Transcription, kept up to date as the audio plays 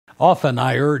Often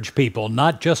I urge people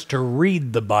not just to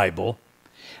read the Bible,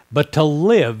 but to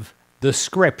live the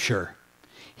Scripture.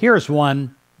 Here's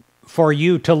one for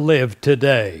you to live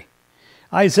today.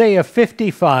 Isaiah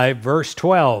 55, verse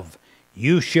 12,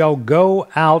 "You shall go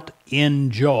out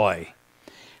in joy."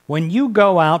 When you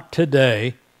go out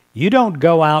today, you don't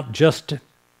go out just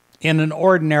in an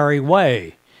ordinary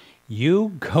way.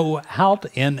 You go out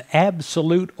in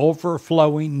absolute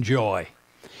overflowing joy.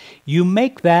 You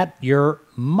make that your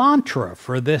mantra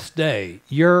for this day,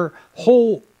 your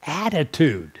whole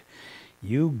attitude.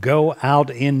 You go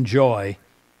out in joy,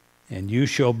 and you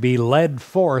shall be led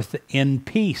forth in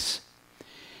peace.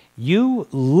 You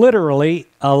literally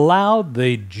allow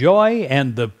the joy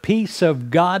and the peace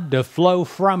of God to flow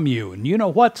from you. And you know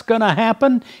what's going to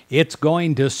happen? It's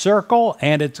going to circle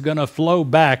and it's going to flow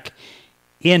back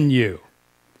in you.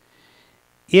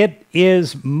 It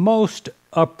is most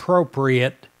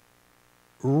appropriate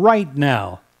right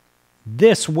now,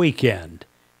 this weekend,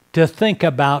 to think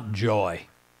about joy.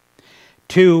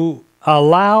 To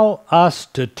allow us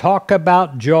to talk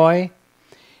about joy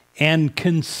and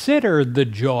consider the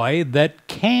joy that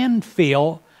can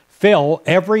fill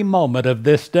every moment of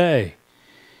this day.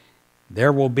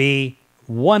 There will be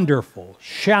wonderful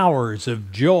showers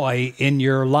of joy in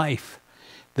your life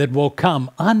that will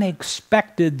come,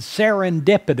 unexpected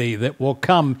serendipity that will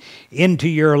come into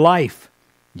your life.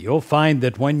 You'll find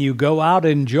that when you go out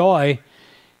in joy,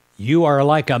 you are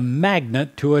like a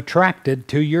magnet to attract it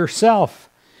to yourself.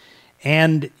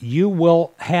 And you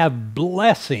will have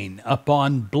blessing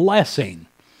upon blessing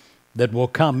that will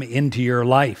come into your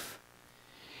life.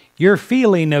 Your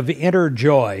feeling of inner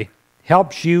joy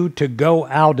helps you to go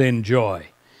out in joy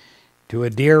to a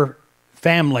dear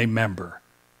family member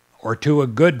or to a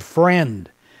good friend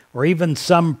or even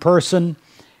some person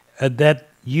that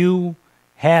you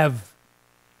have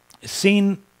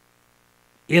seen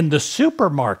in the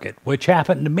supermarket, which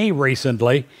happened to me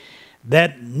recently,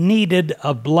 that needed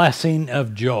a blessing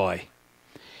of joy.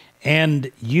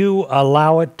 And you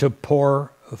allow it to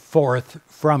pour forth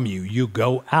from you. You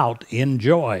go out in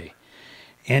joy.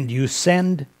 And you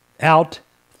send out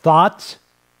thoughts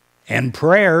and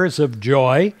prayers of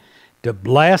joy to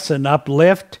bless and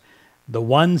uplift the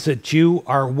ones that you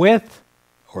are with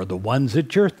or the ones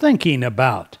that you're thinking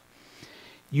about.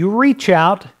 You reach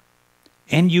out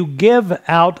and you give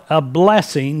out a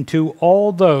blessing to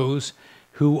all those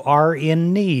who are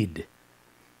in need.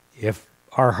 If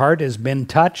our heart has been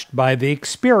touched by the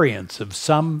experience of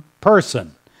some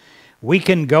person, we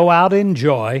can go out in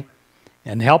joy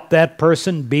and help that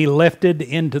person be lifted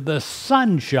into the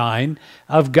sunshine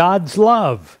of God's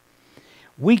love.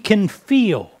 We can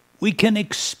feel, we can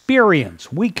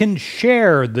experience, we can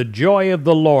share the joy of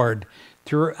the Lord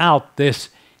throughout this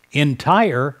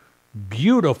entire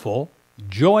beautiful,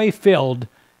 joy-filled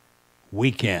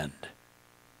weekend.